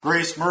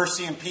Grace,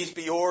 mercy, and peace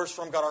be yours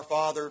from God our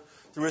Father,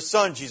 through His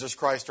Son, Jesus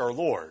Christ our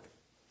Lord.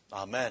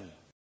 Amen.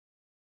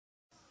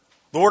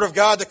 The Word of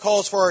God that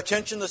calls for our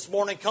attention this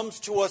morning comes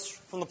to us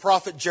from the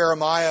prophet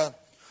Jeremiah,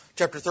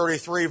 chapter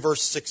 33,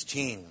 verse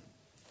 16.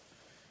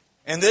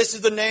 And this is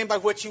the name by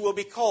which He will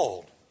be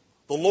called.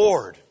 The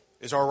Lord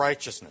is our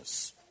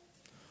righteousness.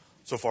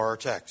 So far our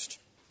text.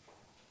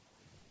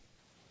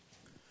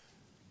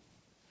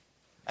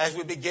 As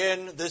we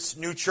begin this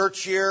new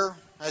church year,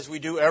 as we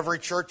do every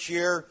church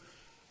year,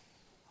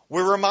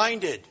 we're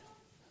reminded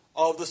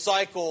of the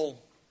cycle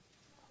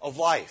of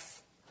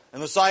life and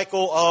the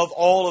cycle of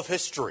all of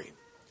history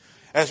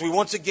as we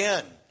once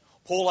again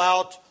pull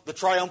out the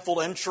triumphal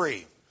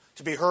entry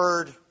to be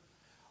heard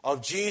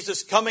of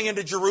Jesus coming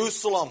into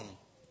Jerusalem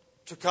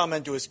to come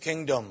into His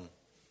kingdom,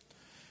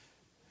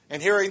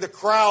 and hearing the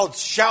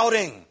crowds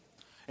shouting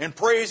and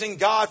praising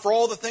God for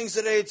all the things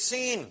that they had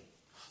seen,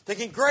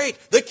 thinking, great,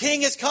 the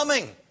King is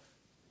coming,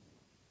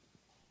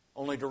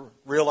 only to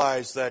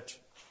realize that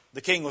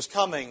the King was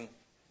coming,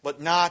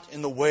 but not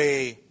in the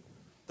way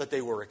that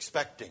they were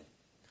expecting.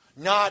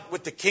 Not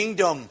with the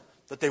kingdom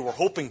that they were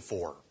hoping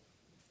for.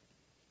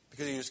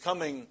 Because He was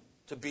coming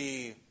to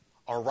be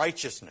our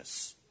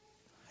righteousness,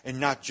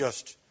 and not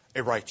just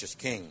a righteous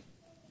king.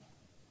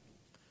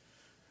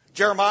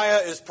 Jeremiah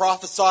is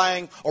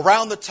prophesying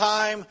around the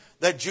time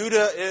that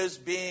Judah is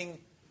being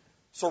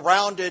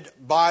surrounded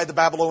by the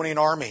Babylonian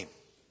army.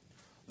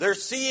 They're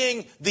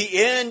seeing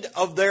the end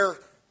of their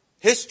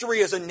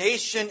history as a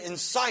nation in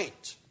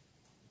sight.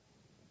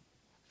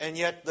 And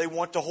yet they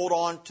want to hold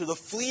on to the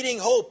fleeting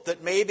hope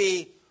that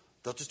maybe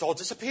they'll just all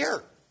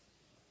disappear.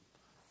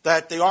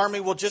 That the army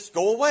will just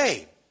go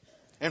away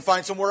and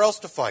find somewhere else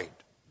to fight.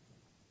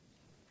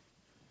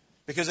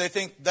 Because they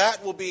think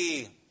that will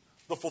be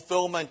the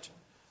fulfillment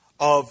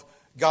of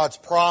God's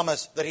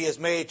promise that He has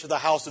made to the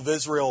house of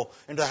Israel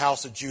and to the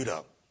house of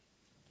Judah.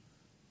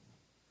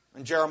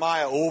 And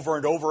Jeremiah over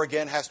and over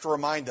again has to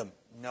remind them,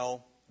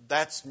 no,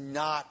 that's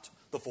not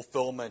the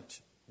fulfillment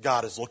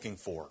God is looking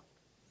for.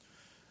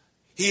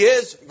 He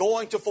is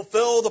going to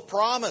fulfill the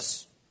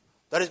promise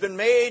that has been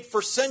made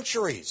for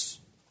centuries.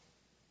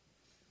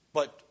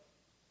 But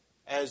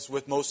as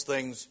with most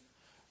things,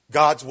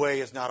 God's way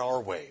is not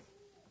our way.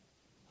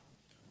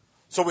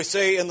 So we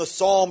say in the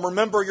psalm,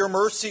 remember your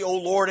mercy, O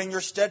Lord, and your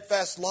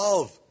steadfast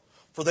love,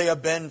 for they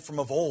have been from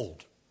of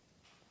old.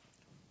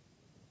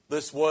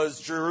 This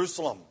was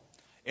Jerusalem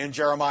in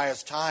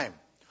Jeremiah's time.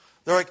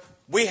 They're like,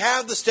 we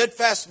have the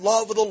steadfast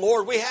love of the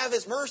Lord. We have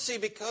His mercy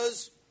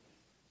because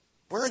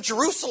we're in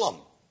Jerusalem.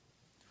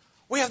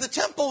 We have the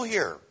temple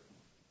here.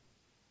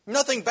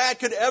 Nothing bad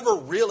could ever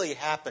really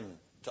happen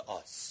to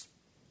us.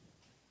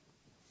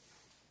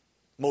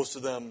 Most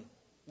of them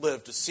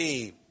live to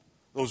see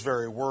those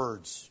very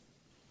words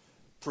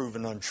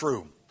proven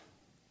untrue.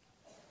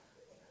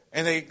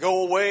 And they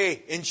go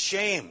away in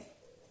shame.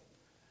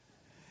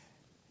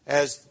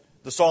 As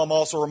the psalm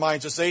also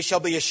reminds us, they shall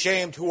be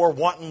ashamed who are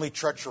wantonly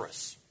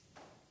treacherous.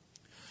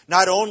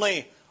 Not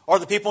only are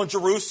the people in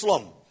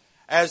Jerusalem,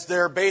 as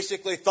they're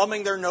basically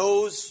thumbing their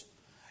nose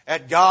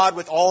at God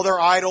with all their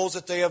idols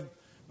that they have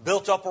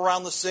built up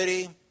around the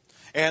city,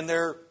 and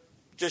their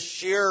just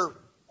sheer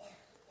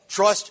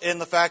trust in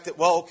the fact that,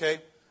 well, okay,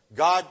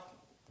 God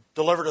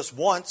delivered us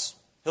once,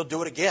 He'll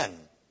do it again.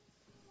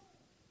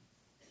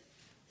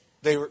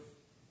 They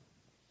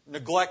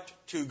neglect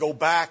to go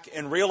back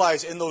and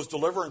realize in those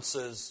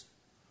deliverances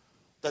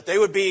that they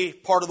would be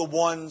part of the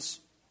ones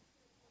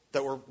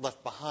that were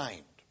left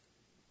behind.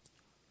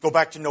 Go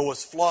back to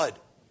Noah's flood.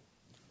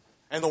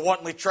 And the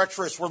wantonly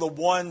treacherous were the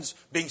ones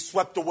being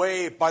swept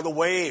away by the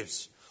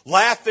waves,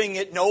 laughing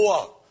at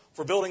Noah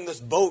for building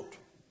this boat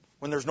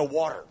when there's no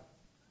water.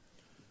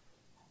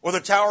 Or the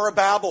Tower of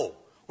Babel,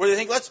 where they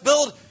think, let's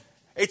build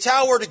a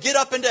tower to get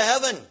up into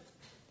heaven,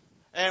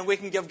 and we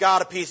can give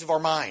God a piece of our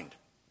mind.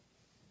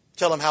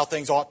 Tell Him how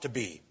things ought to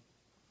be.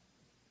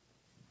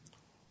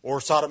 Or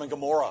Sodom and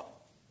Gomorrah.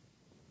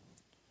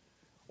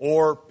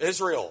 Or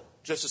Israel,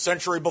 just a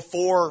century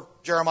before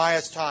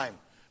Jeremiah's time,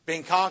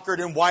 being conquered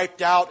and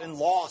wiped out and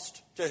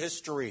lost to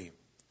history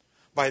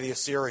by the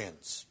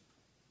Assyrians.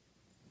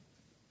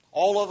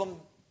 All of them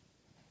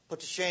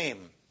put to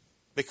shame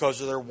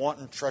because of their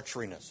wanton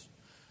treacheryness.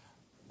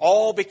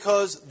 All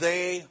because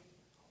they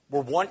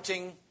were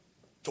wanting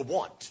to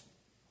want.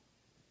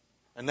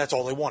 And that's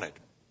all they wanted.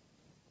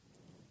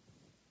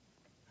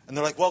 And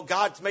they're like, well,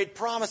 God's made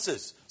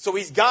promises, so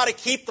He's got to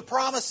keep the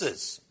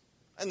promises.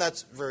 And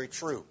that's very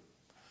true.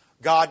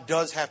 God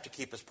does have to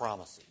keep His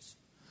promises.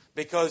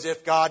 Because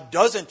if God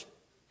doesn't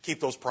keep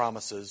those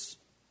promises,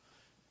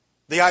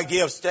 the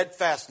idea of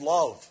steadfast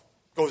love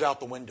goes out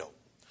the window.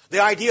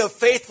 The idea of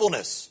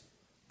faithfulness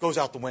goes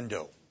out the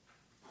window.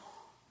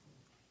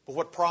 But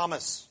what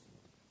promise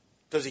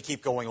does He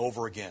keep going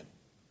over again?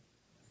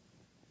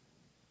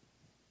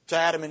 To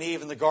Adam and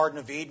Eve in the Garden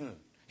of Eden,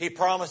 He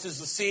promises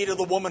the seed of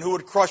the woman who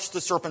would crush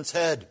the serpent's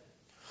head.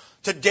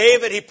 To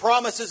David, He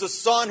promises a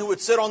son who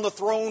would sit on the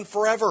throne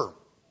forever.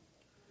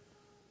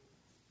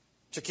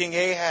 To King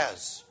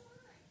Ahaz,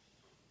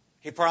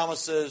 He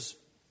promises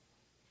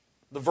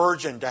the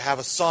virgin to have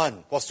a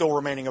son while still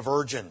remaining a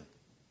virgin.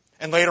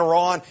 And later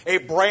on, a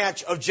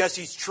branch of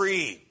Jesse's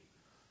tree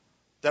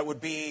that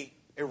would be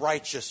a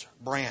righteous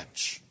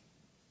branch.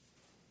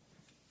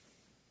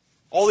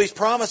 All these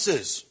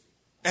promises,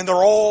 and they're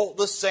all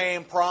the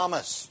same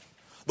promise.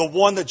 The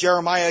one that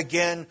Jeremiah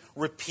again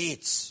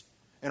repeats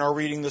in our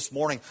reading this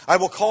morning. I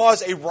will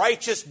cause a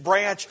righteous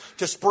branch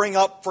to spring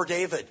up for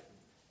David.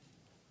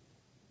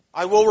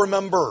 I will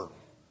remember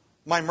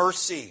my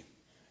mercy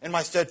and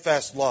my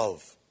steadfast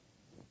love.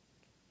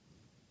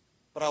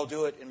 But I'll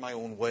do it in my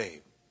own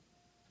way.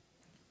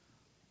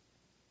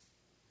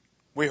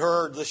 We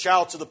heard the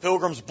shouts of the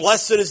pilgrims,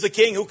 "Blessed is the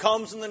King who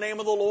comes in the name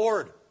of the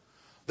Lord."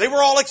 They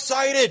were all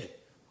excited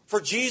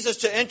for Jesus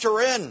to enter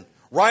in,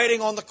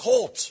 riding on the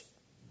colt,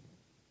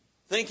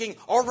 thinking,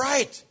 all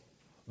right,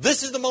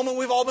 this is the moment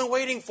we've all been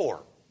waiting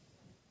for.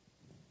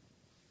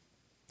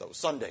 That was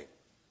Sunday.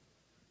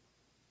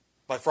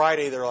 By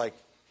Friday, they're like,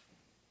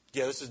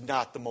 yeah, this is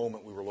not the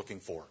moment we were looking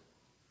for.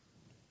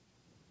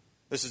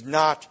 This is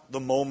not the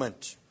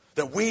moment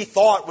that we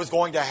thought was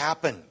going to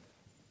happen.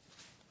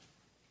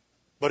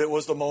 But it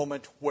was the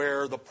moment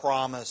where the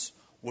promise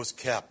was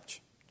kept.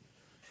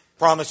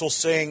 Promise will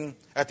sing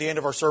at the end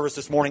of our service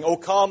this morning, O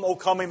come,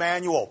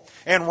 Emmanuel,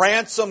 and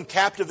ransom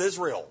captive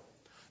Israel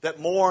that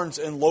mourns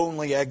in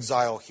lonely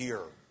exile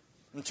here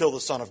until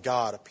the Son of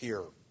God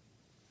appear.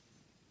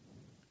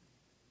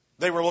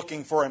 They were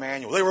looking for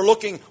Emmanuel. They were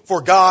looking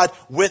for God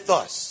with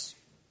us.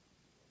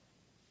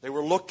 They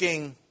were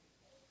looking,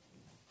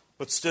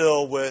 but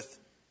still with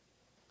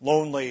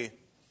lonely,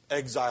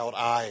 exiled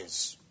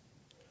eyes.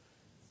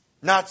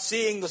 Not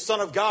seeing the Son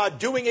of God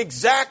doing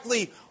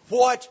exactly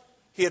what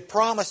He had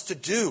promised to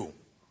do.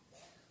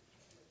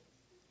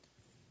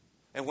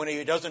 And when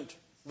He doesn't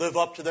live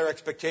up to their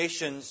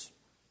expectations,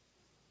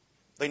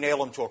 they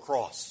nail Him to a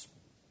cross.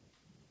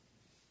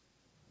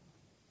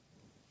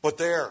 But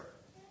there,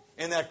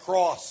 in that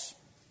cross,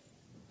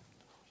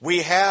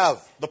 we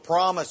have the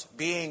promise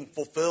being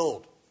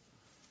fulfilled.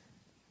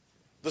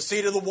 The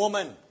seed of the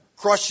woman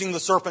crushing the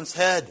serpent's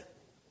head.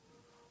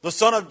 The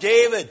Son of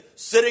David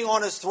sitting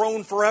on His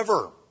throne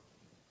forever.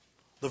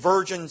 The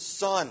virgin's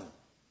Son,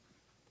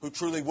 who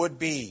truly would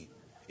be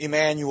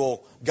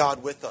Emmanuel,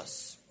 God with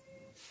us.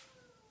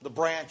 The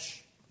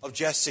branch of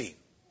Jesse,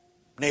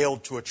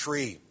 nailed to a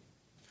tree.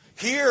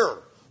 Here,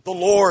 the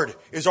Lord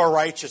is our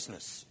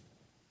righteousness.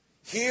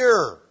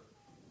 Here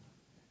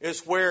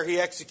is where He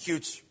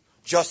executes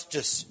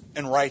justice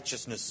and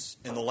righteousness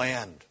in the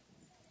land.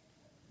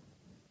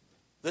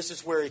 This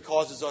is where He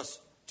causes us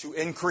to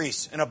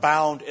increase and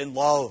abound in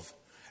love,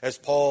 as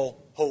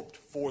Paul hoped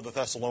for the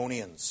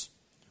Thessalonians.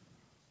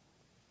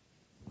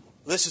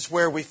 This is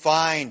where we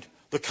find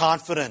the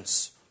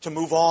confidence to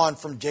move on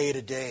from day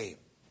to day.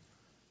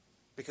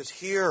 Because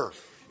here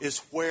is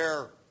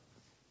where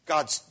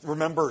God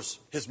remembers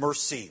His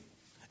mercy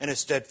and His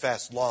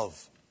steadfast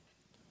love.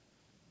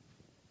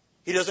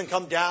 He doesn't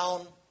come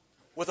down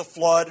with a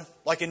flood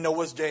like in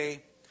Noah's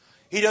day.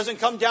 He doesn't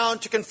come down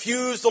to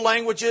confuse the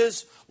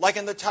languages like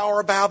in the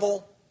Tower of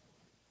Babel.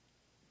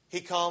 He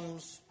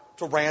comes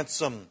to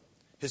ransom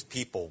His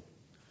people.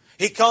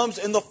 He comes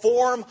in the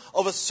form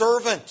of a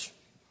servant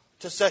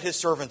to set His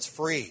servants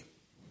free.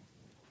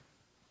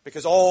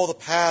 Because all the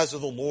paths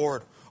of the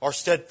Lord are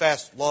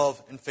steadfast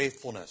love and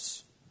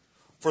faithfulness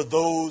for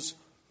those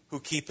who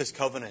keep His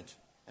covenant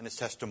and His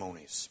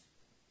testimonies.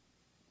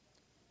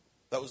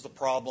 That was the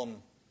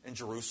problem in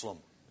Jerusalem.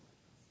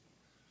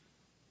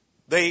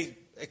 They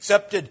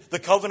accepted the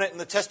covenant and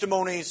the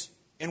testimonies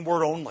in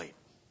word only.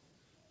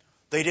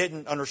 They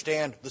didn't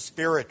understand the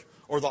spirit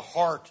or the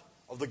heart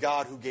of the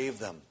God who gave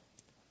them.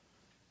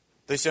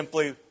 They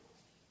simply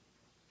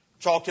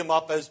chalked Him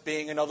up as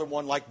being another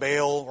one like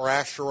Baal or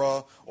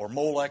Asherah or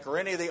Molech or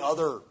any of the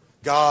other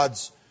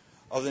gods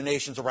of the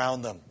nations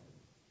around them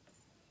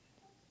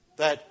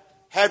that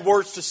had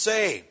words to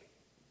say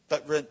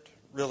that meant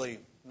really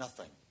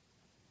nothing.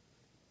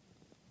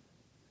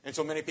 And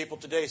so many people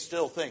today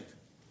still think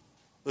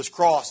this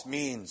cross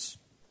means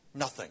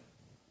nothing.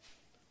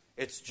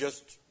 It's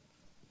just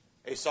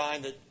a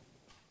sign that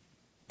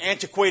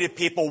antiquated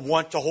people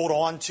want to hold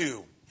on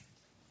to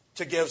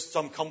give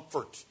some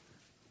comfort,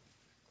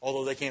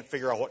 although they can't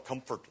figure out what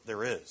comfort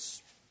there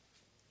is.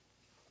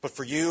 But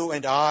for you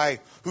and I,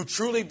 who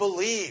truly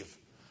believe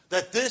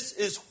that this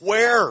is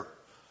where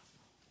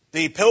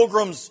the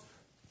pilgrim's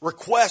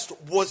request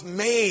was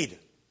made,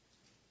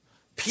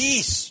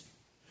 peace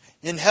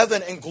in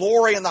heaven and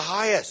glory in the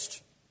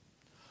highest.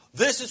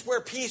 This is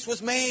where peace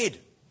was made.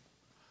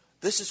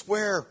 This is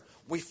where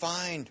we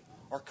find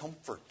our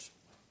comfort.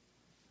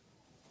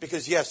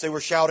 Because yes, they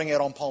were shouting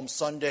it on Palm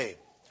Sunday.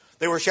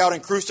 They were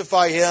shouting,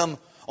 "Crucify Him,"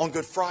 on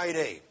Good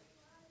Friday.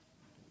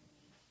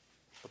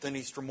 But then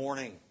Easter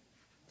morning,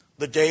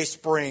 the day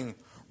spring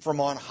from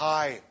on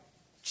high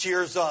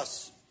cheers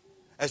us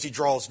as He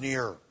draws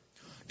near,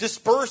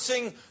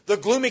 dispersing the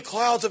gloomy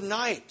clouds of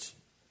night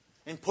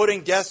and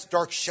putting death's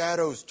dark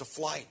shadows to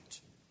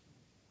flight,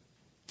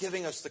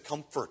 giving us the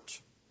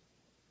comfort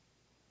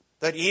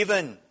that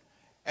even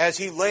as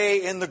He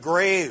lay in the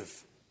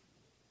grave,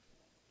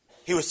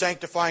 He was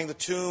sanctifying the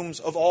tombs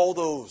of all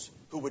those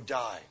who would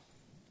die.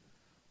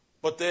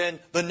 But then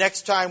the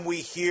next time we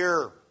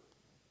hear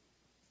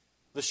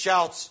the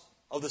shouts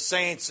of the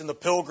saints and the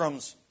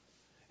pilgrims,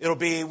 it'll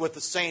be with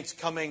the saints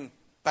coming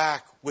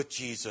back with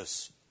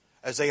Jesus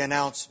as they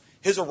announce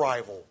his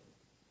arrival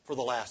for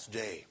the last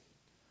day.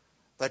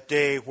 That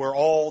day where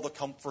all the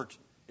comfort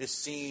is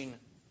seen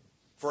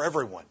for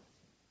everyone,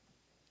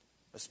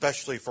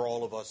 especially for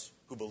all of us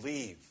who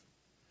believe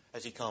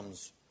as he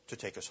comes to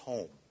take us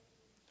home.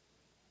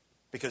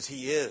 Because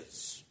he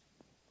is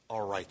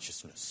our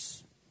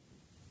righteousness.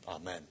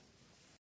 Amen.